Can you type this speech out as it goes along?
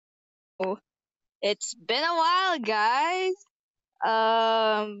It's been a while, guys.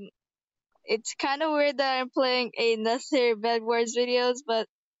 Um, it's kind of weird that I'm playing another Bedwars videos, but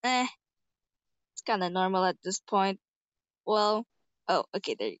it's kind of normal at this point. Well, oh,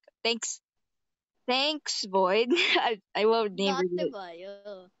 okay, there you go. Thanks, Void. I won't name Dati you. ba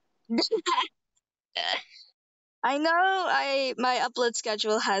yun? I know. My upload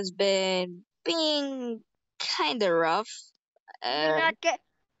schedule has been being kind of rough. You do Uh, not get...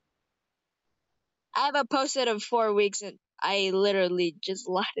 I have a posted of 4 weeks, and I literally just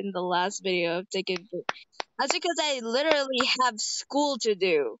lied in the last video of taking. That's because I literally have school to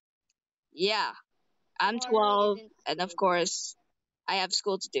do. Yeah, I'm Tomorrow 12, isn't and of school day. course, I have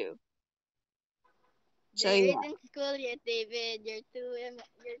school to do. So There yeah, isn't school yet, David. You're too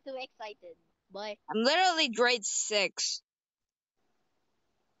excited. Boy. I'm literally grade 6.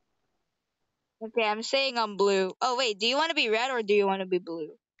 Okay, I'm saying I'm blue. Oh wait, do you want to be red or do you want to be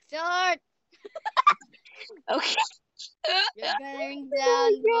blue? Short! Okay. You're going Oh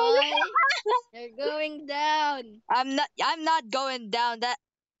down, boy. You're going down. my God. I'm not going down.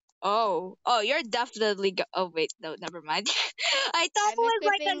 Oh, you're definitely oh wait, no, never mind. I thought it I'm was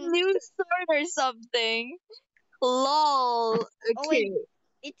like a equipping... new sword or something. Lol. Oh wait,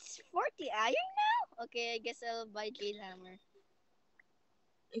 Okay. it's 40 iron now? Okay, I guess I'll buy Jade Hammer.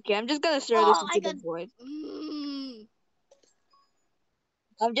 Okay, I'm just gonna throw this Oh, into I the got... void. Mmm.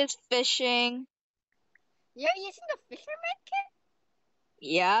 I'm just fishing. You're using the fisherman kit?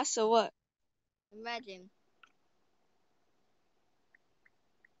 Yeah, so what? Imagine.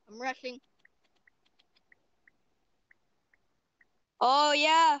 I'm rushing. Oh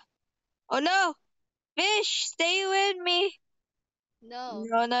yeah. Oh no. Fish, stay with me. No.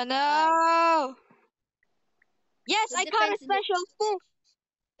 No, no, Why? no. Yes, Who I caught a defends the... special fish.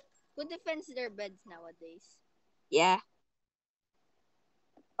 Who defends their beds nowadays? Yeah.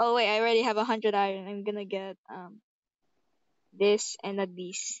 Oh wait, I already have 100 iron. I'm gonna get this and a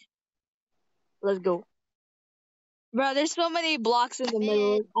this. Let's go. Bro, there's so many blocks in the Mid.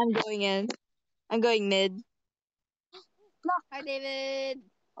 middle. I'm going in. I'm going mid. Block. Hi, David.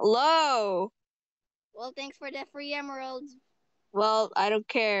 Hello. Well, thanks for the free emeralds. Well, I don't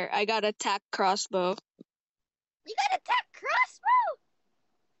care. I got a tack crossbow. You got a tech crossbow?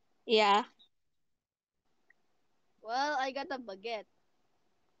 Yeah. Well, I got a baguette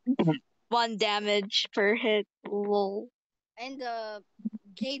 1 damage per hit. Lol. and a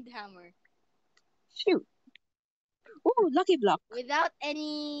jade hammer Shoot. Ooh, lucky block. without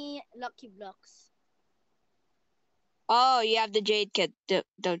any lucky blocks. Oh, you have the jade kit,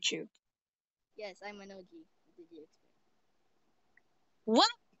 don't you? Yes, I'm an OG. Did you expect? What?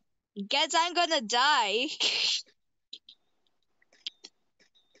 Guess I'm gonna die.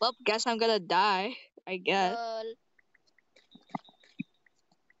 Well, guess I'm gonna die. I guess. Lol.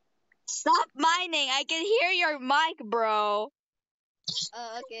 Stop mining. I can hear your mic, bro.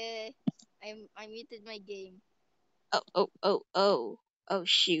 Okay. I muted my game. Oh. Oh,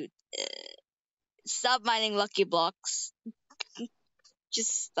 shoot. Stop mining lucky blocks.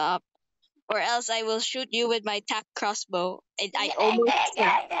 Just stop. Or else I will shoot you with my tack crossbow. And Ding I ding ding almost ding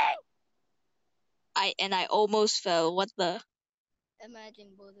fell. ding ding. I almost fell. What the? Imagine,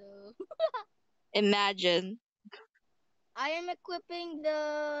 Bodo. Imagine. I am equipping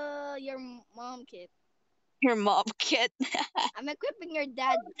the your mom kit. Your mom kit I'm equipping your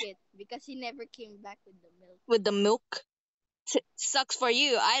dad kit because he never came back with the milk. with the milk. Sucks for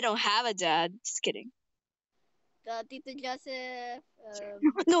you. I don't have a dad. Just kidding. The Tito Joseph,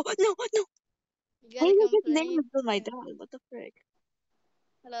 No. you Why gotta you just name complain. it to my dad? What the frick?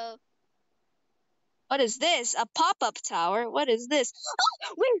 Hello. What is this? A pop-up tower? What is this?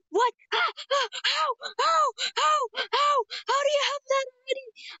 Oh, wait, what? How do you have that already?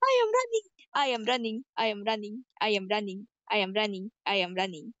 I am running. I am running. I am running. I am running. I am running. I am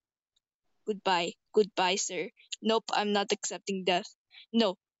running. Goodbye. Goodbye, sir. Nope, I'm not accepting death.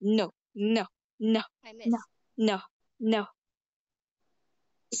 No, no, no, no, I no, miss. no, no.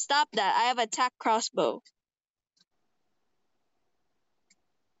 Stop that. I have a tack crossbow.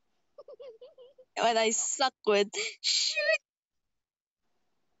 When I suck with shoot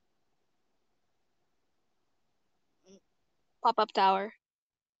pop-up tower.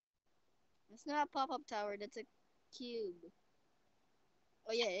 It's not a pop-up tower. That's a cube.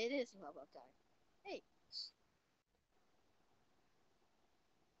 Oh yeah, it is a pop-up tower. Hey.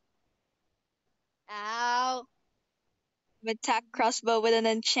 Ow. With tack crossbow with an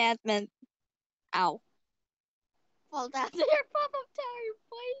enchantment. Ow. Fall down to your pop-up tower,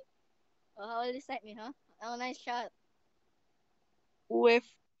 boy. Oh, how will you sight me, huh? Oh, nice shot. With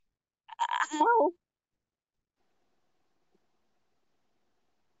ow.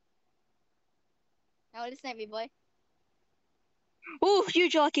 I want to snipe me, boy. Ooh,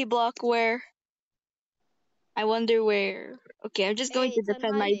 huge lucky block. Where? I wonder where. Okay, I'm just going Hey, to it's on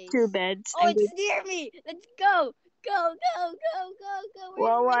defend my my two base. beds. Oh, I'm it's going. near me. Let's go. Go, go, go, go, go. Where is it?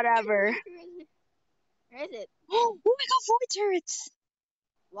 Well, Where is it? Where is it? Where whatever. is it? Where is it? Where is it? Oh, I got four turrets.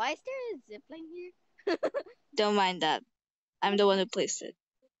 Why is there a zipline here? Don't mind that. I'm the one who placed it.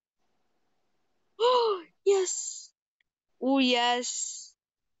 Oh, yes. Oh, yes.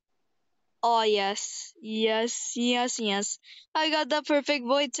 Oh, yes. Yes, yes, yes. I got the perfect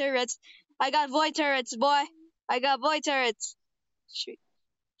void turrets. I got void turrets, boy. I got void turrets. Shoot,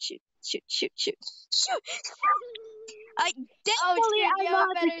 shoot, shoot, shoot, shoot, shoot. Oh, Thankfully, shoot, I you know have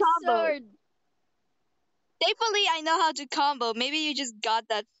a how to better combo. sword. Thankfully, I know how to combo. Maybe you just got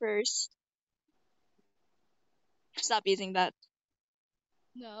that first. Stop using that.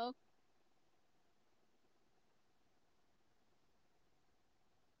 No.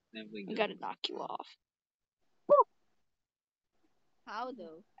 I gotta knock you off. How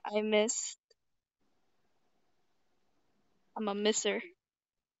though? I missed. I'm a misser.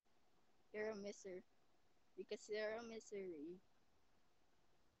 You're a misser. Because you're a misery.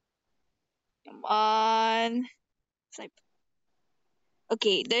 Come on. Snipe.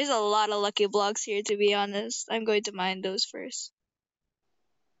 Okay, there's a lot of lucky blocks here, to be honest. I'm going to mine those first.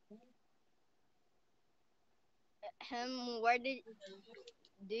 Where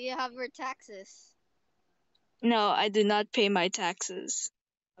do you have your taxes? No, I do not pay my taxes.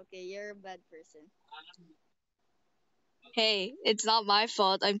 Okay, you're a bad person. Hey, it's not my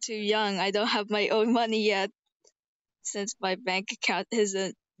fault. I'm too young. I don't have my own money yet, since my bank account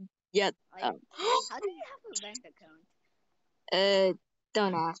isn't yet. I. How do you have a bank account? Uh,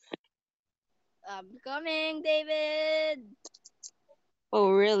 don't ask. I'm coming, David.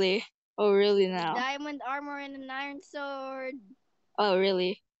 Oh, really? Oh, really With now? diamond armor and an iron sword. Oh,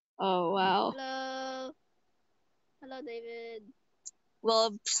 really? Oh, wow. Hello. Hello, David.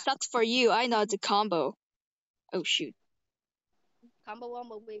 Well, Ah, sucks for you. I know how to combo. Oh, shoot. combo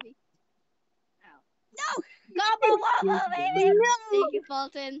wombo, baby. Ow. No! Combo wombo, baby. Thank you,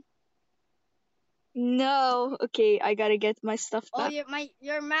 Fulton. No! Okay, I gotta get my stuff Oh, back.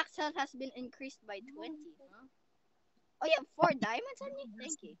 your max health has been increased by 20, huh? Oh, you have 4 diamonds on you?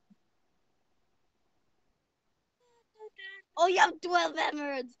 Thank you. Oh, you have 12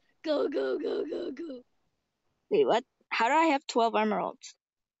 emeralds. Go, go, go, go, go. Wait, what? How do I have 12 emeralds?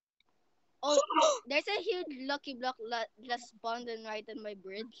 Oh, there's a huge lucky block just spawned in right on my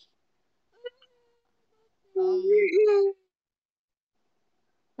bridge. Um,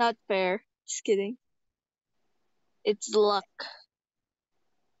 Not fair. Just kidding. It's luck.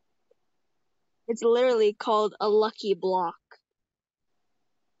 It's literally called a lucky block.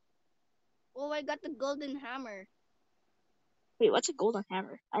 oh, I got the golden hammer. Wait, what's a golden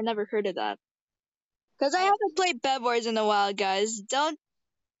hammer? I never heard of that. Cause I Oh, haven't played Bedwars in a while, guys. Don't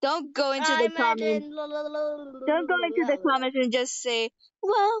go into the I'm comments. adding. Don't go into the comments and just say,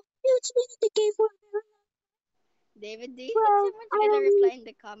 "Well, it's been in the game for David, do you think well, someone's I gonna reply only." in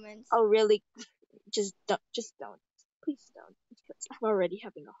the comments? Oh, really? Just don't. Please don't. Because I'm already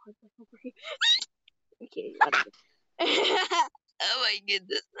having a hard time over here. Okay, whatever. Oh my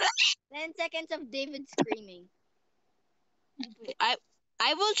goodness. 10 seconds of David screaming. I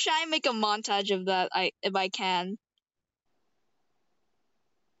I will try and make a montage of that. I if I can.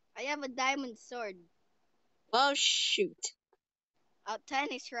 I have a diamond sword, Well, shoot. a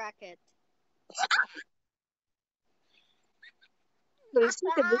tennis racket. For the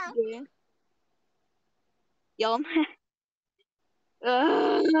sake of this game, y'all.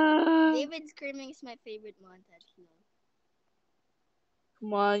 uh, David screaming is my favorite montage now.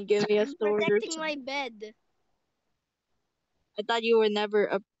 Come on, give me a I'm sword or protecting something. my bed. I thought you were never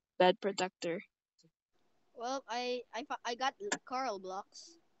a bed protector. Well, I got coral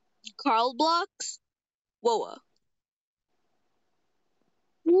blocks. Carl blocks? Whoa.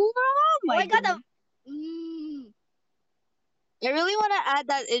 Oh Oh, my I got a. goodness. Mm, I really want to add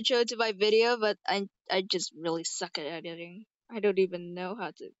that intro to my video, but I just really suck at editing. I don't even know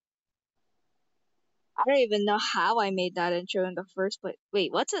how I made that intro in the first place.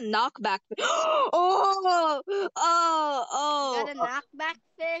 Wait, what's a knockback? Oh, you got a oh, knockback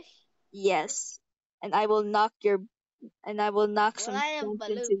fish? yes. And I will knock your, and I will knock Well, some I have sense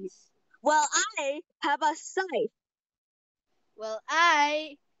into you. balloons. Well, I have a scythe. Well,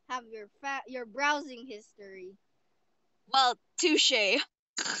 I have your browsing history. Well, touche.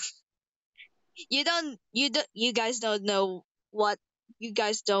 You guys don't know what, you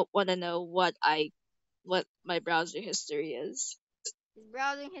guys don't want to know what my browser history is. His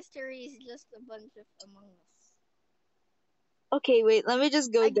browsing history is just a bunch of Among Us. Okay, wait, let me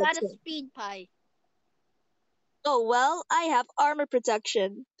just go I get got a some. speed pie. Oh well, I have armor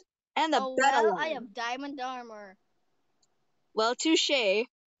protection and a Oh battle well, I line. have diamond armor. Well, touche.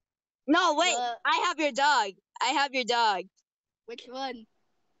 No, wait. Well, I have your dog. I have your dog. which one?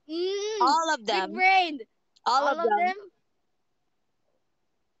 Mmm, All of big them. brain. All All of of them. them?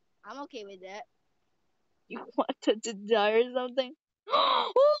 I'm okay with that. You wanted to die or something?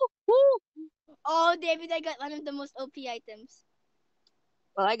 Ooh, ooh. Oh, David, I got one of the most OP items.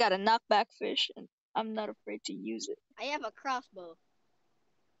 Well, I got a knockback fish, and I'm not afraid to use it. I have a crossbow.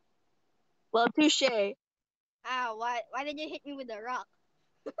 Well, touche. Ah, why did you hit me with a rock?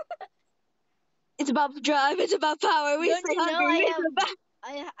 It's about drive. It's about power. We Don't stay you know hungry. We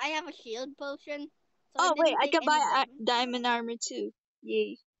survive. I have a shield potion, so I Oh wait, didn't I take could buy any damage. diamond armor too.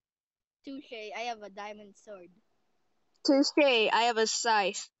 Yay. Touche, I have a diamond sword. Touche. I have a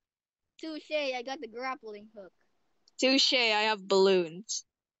scythe. Touche, I got the grappling hook. Touche. I have balloons.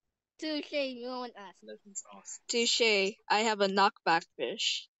 Touche, no one asked. Touche. I have a knockback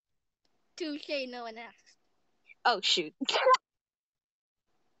fish. Touche, no one asked. Oh shoot.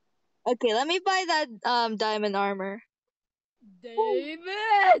 Okay, let me buy that diamond armor.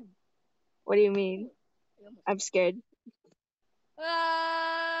 David! What do you mean? Oh, I almost I'm died. scared.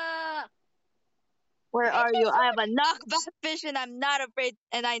 Ah! Where Why is are you? there so I have a much? knockback fish and I'm not afraid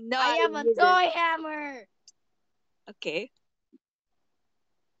and I know I how to have a use it. toy hammer! Okay.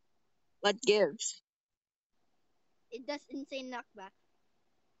 What gives? It does insane knockback.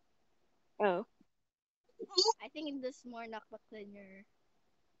 Oh. I think it does more knockback than your.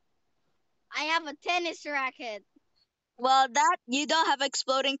 I have a tennis racket! Well, that you don't have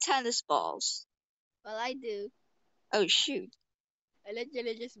exploding tennis balls. Well, I do. Oh shoot. I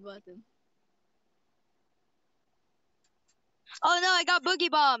literally just bought them. Oh no, I got boogie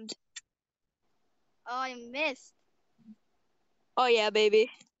bombed. Oh, I missed. Oh yeah,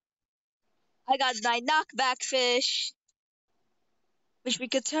 baby. I got my knockback fish. Wish we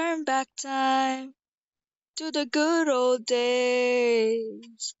could turn back time to the good old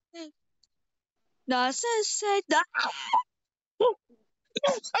days. Nonsense said that.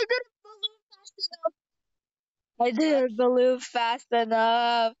 I didn't balloon fast enough. I What? didn't balloon fast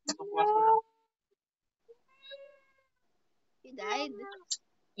enough. You died?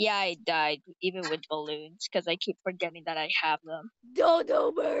 Yeah, I died even with balloons because I keep forgetting that I have them.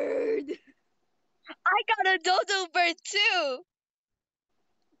 Dodo bird! I got a dodo bird too.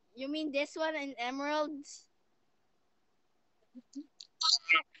 You mean this one in emeralds?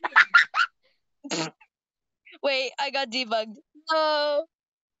 Wait, I got debugged. No,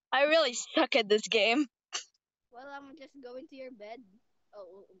 I really suck at this game. Well, I'm just going to your bed.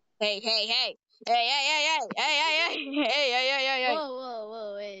 Oh, Hey, hey, hey, hey, hey, hey, hey, hey, hey, hey, hey, hey, hey, hey, hey. whoa, whoa,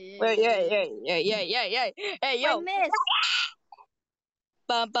 whoa, Wait, yeah, hey. yeah, yeah, yeah, yeah, yeah. Hey, I yo, missed!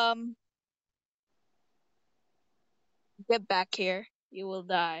 bum bum, get back here. You will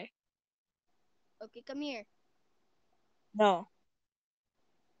die. Okay, come here. No,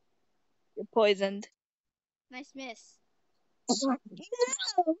 you're poisoned. Nice miss.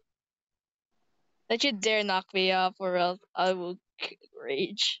 No! Don't you dare knock me off, or else I will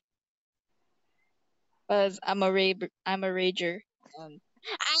rage. Cause I'm a rager.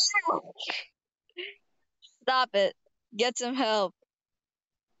 Ow! Stop it. Get some help.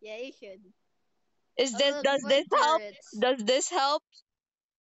 Yeah, you should. Is Oh, this look, does this bird help? turrets. Does this help?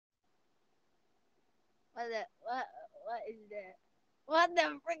 What the, what is that? What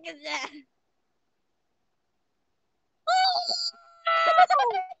the frick is that?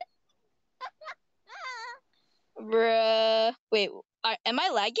 Bruh. Wait, am I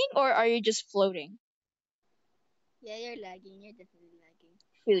lagging or are you just floating? Yeah, you're lagging. You're definitely lagging.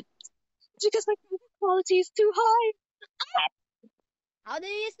 Shoot. It's because my camera quality is too high. How do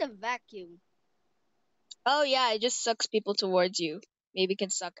you use the vacuum? Oh yeah, it just sucks people towards you. Maybe can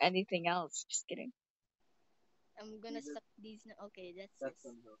suck anything else. Just kidding. I'm gonna suck these. Okay, that's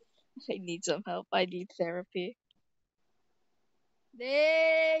this. I need some help. I need therapy.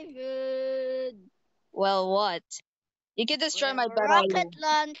 David! Well, what? You can We destroy have my a bed rocket island.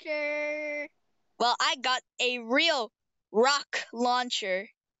 launcher! Well, I got a real rock launcher.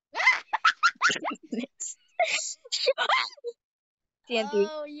 TNT.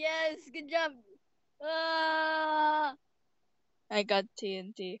 Oh, yes! Good job! Ah! I got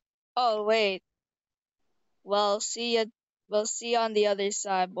TNT. Oh wait. Well, see ya. We'll see you on the other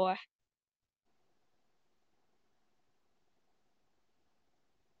side, boy.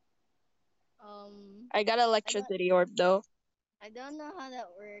 I got I don't, electricity orb though. I don't know how that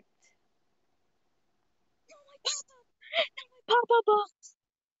worked. Papa box.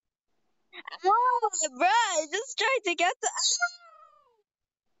 Oh, bruh, I just tried to get the.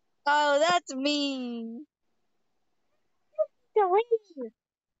 Oh, that's mean. Three.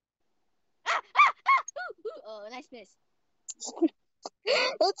 Ah, ah, ah! Ooh, ooh. Oh, nice miss.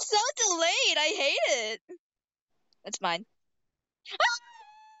 It's so delayed. I hate it. That's mine.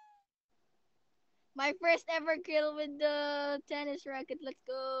 My first ever kill with the tennis racket. Let's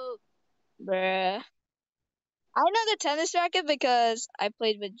go. Bruh. I know the tennis racket because I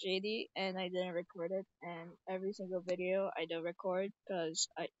played with JD and I didn't record it. And every single video I don't record because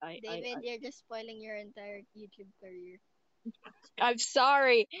David, you're just spoiling your entire YouTube career. I'm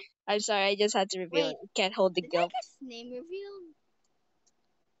sorry. I'm sorry. I just had to reveal it. Wait, I can't hold the did I guilt. just name revealed?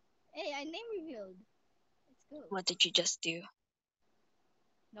 Hey, I name revealed. Let's go. What did you just do?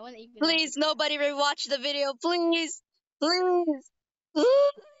 No one even Please, watches that. nobody rewatch the video. Please. Please.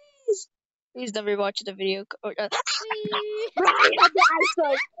 Please. Please don't rewatch the video. Whee! Bro, I had the ice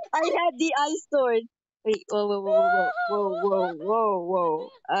sword. I had the ice sword. Wait, whoa, whoa, whoa, whoa, whoa, whoa, whoa,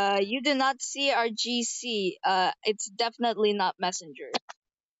 whoa. You do not see our GC. It's definitely not Messenger.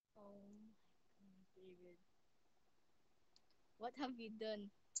 Oh my God, David. What have you done?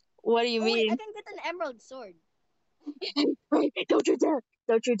 What do you Oh wait, I mean? can get an emerald sword. Wait, don't you dare!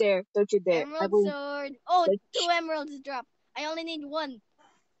 Don't you dare! Don't you dare! I Emerald will. sword. Oh, two emeralds drop. I only need one.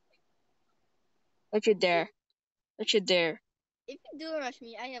 Don't you dare! Don't you dare! If you do rush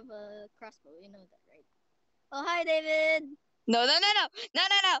me, I have a crossbow. You know that, right? Oh, hi, David. No, no, no, no, no,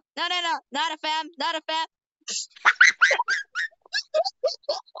 no, no, no, no, no! Not a fam! Not a fam!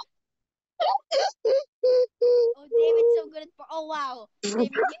 Oh, David's so good at. Oh, wow.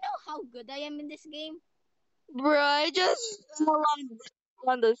 David, you know how good I am in this game? Bro, I just fell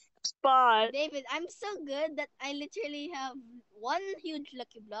on the spot. David, I'm so good that I literally have one huge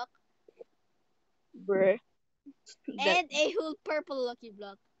lucky block Bro, that. and a whole purple lucky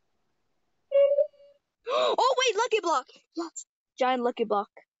block. Oh wait, lucky block. Yes, giant lucky block.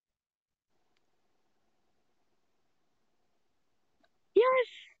 Yes,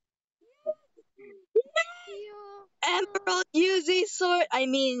 Yeah. Emerald UZ sword. I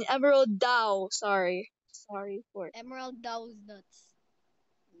mean Emerald Dow. Sorry, sorry for Emerald Dow's nuts.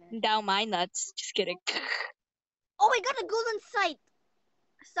 Man. Dow my nuts. Just kidding. Oh, I got a golden scythe.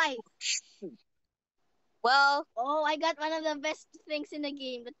 Well, Oh, I got one of the best things in the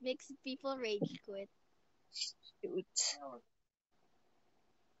game that makes people rage quit. shoot.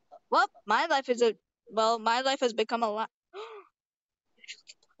 Well, my life is a. Well, my life has become a lot.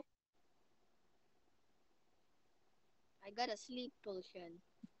 I got a sleep potion.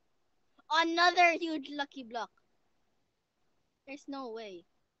 Another huge lucky block. There's no way.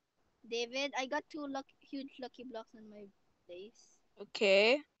 David, I got two huge lucky blocks on my base.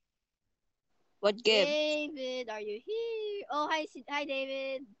 Okay. What gives? David, are you here? Oh, hi, hi,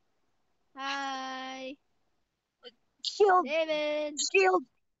 David. Hi, Shield. David. Shield.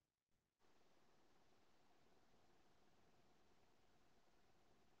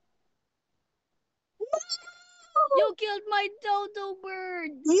 You killed my dodo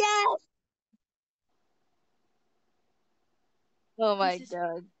bird. Yes. Oh my This is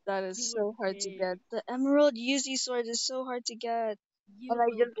god, that is you will so hard to get. pay. The Emerald UZ sword is so hard to get, and You I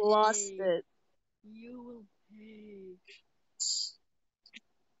will just lost pay. it. You will pay.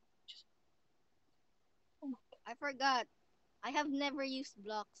 I forgot. I have never used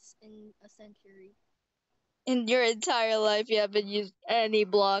blocks in a century. In your entire life, you haven't used any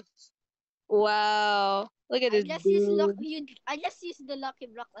blocks. Wow, look at I this just use luck. dude. I just use the lucky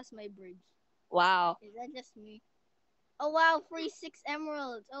block as my bridge. Wow. Is that just me? Oh wow, free 6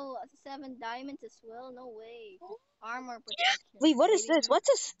 emeralds. Oh, 7 diamonds as well. No way. Armor protection, Wait, what is this? baby. What's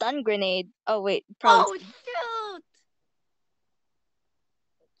a stun grenade? Oh wait, probably. Oh shoot!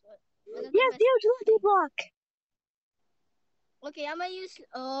 What- One of the Yes, best huge lucky things. block. Okay, I'm gonna use.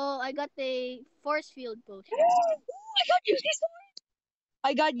 Oh, I got the force field potion I got UZ sword.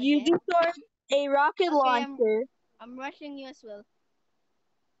 I got UZ again. sword, a rocket Okay, launcher, I'm rushing you as well.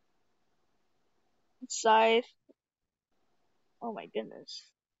 scythe. Oh my goodness,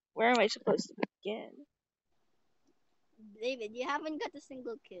 where am I supposed to begin? David, you haven't got a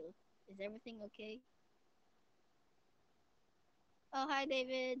single kill. Is everything okay? Oh hi,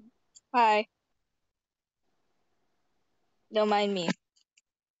 David. Hi, don't mind me.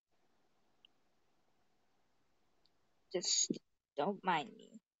 Just don't mind me.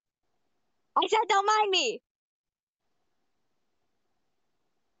 I said don't mind me!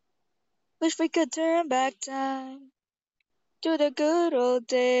 Wish we could turn back time to the good old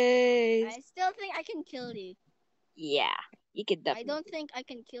days. I still think I can kill you. Yeah, you could I don't definitely. think I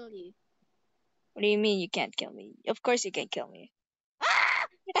can kill you. What do you mean you can't kill me? Of course you can kill me. Ah!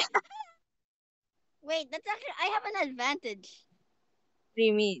 Wait, that's actually I have an advantage. What do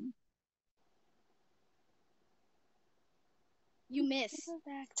you mean? You miss.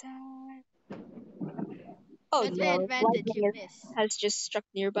 Back time. Oh That's my no, advantage. You lightning miss. has just struck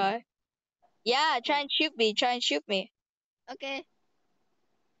nearby. Yeah, try Oh, and shoot me. Try and shoot me. okay.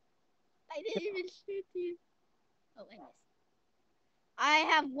 I didn't even shoot you. Oh, I missed. I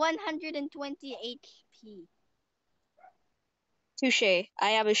have 120 HP. Touche. I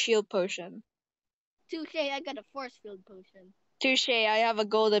have a shield potion. Touche, I got a force field potion. Touche. I have a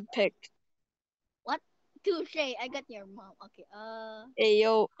golden pick. What? Touche, I got your mom. Okay, Hey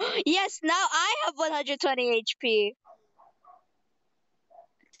yo. Yes, now I have 120 HP.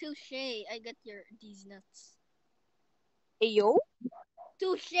 touche, I got your these nuts. Hey yo.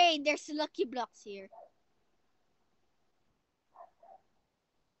 Touche, there's lucky blocks here.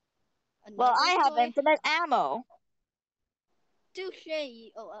 Well, Another I have toy. infinite ammo.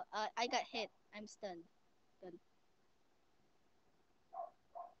 Touche. Oh, I got hit. I'm stunned. Done.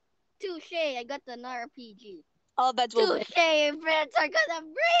 Touche, I got an RPG. All bets will win. Touche, friends are gonna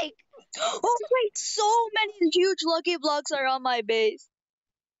break. Oh wait, so many huge lucky blocks are on my base.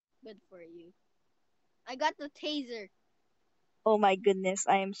 Good for you. I got the taser. Oh my goodness,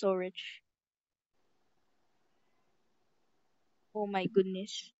 I am so rich. Oh my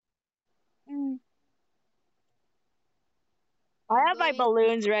goodness. Mm. I I'm have my going.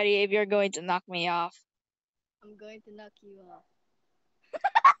 balloons ready if you're going to knock me off. I'm going to knock you off.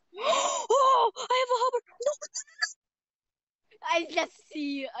 Oh, I have a hover. I just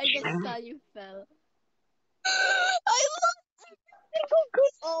see you. I just saw you fell. I lost every single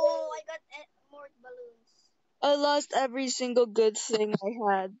good Oh, I got more balloons. I lost every single good thing I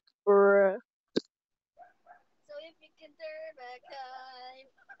had. Bruh. So if you can turn back time.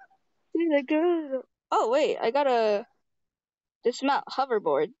 Dude, I got- Oh wait, I got a dismount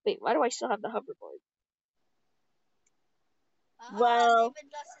hoverboard. Wait, why do I still have the hoverboard? Aha, Well,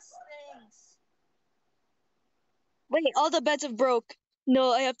 David lost his things. wait, all the beds have broke.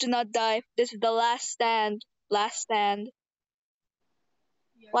 No, I have to not die. This is the last stand. Last stand.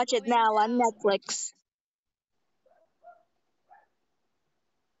 You're Watch it going now on down. Netflix.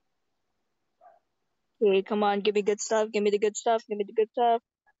 Okay, come on, give me good stuff. Give me the good stuff. Give me the good stuff.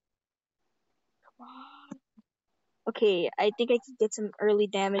 Come on. Okay, I think I can get some early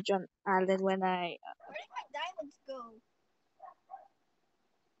damage on Island when I Where did my diamonds go?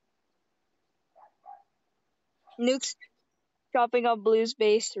 nukes dropping on Blue's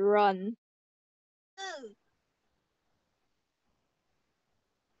base. Run, Ooh.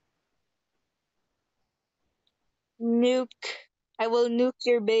 nuke. I will nuke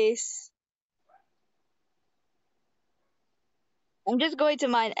your base. I'm just going to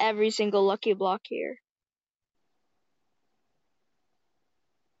mine every single lucky block here.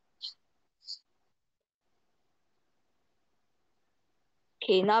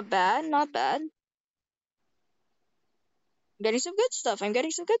 Okay, not bad, not bad. I'm getting some good stuff. I'm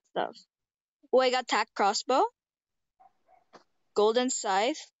getting some good stuff. Oh, I got tack crossbow, golden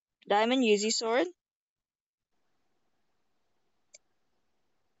scythe, diamond Uzi sword.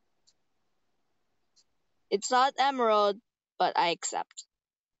 It's not emerald, but I accept.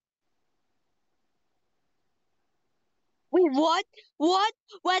 Wait, what? What?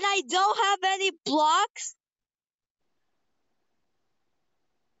 When I don't have any blocks?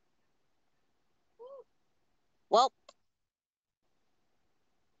 Well,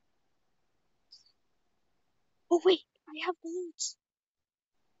 oh wait, I have balloons.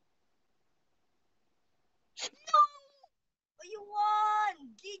 Oh, you won!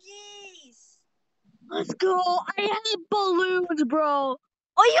 GG's! Let's go. I have balloons, bro.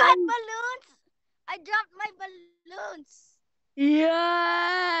 Oh, you had Um, balloons? I dropped my balloons.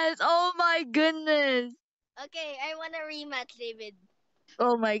 yes. Oh my goodness. Okay, I want a rematch, David.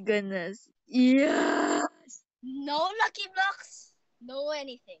 Oh my goodness. Yeah. No lucky blocks. No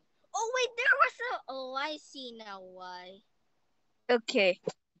anything. Oh wait, there was a. Oh, I see now why. Okay.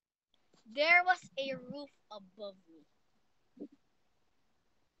 There was a roof above me.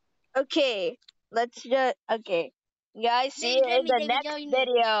 Okay. Let's just. Okay. Guys, see David, you join in me. the David, next join me. David,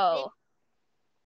 video.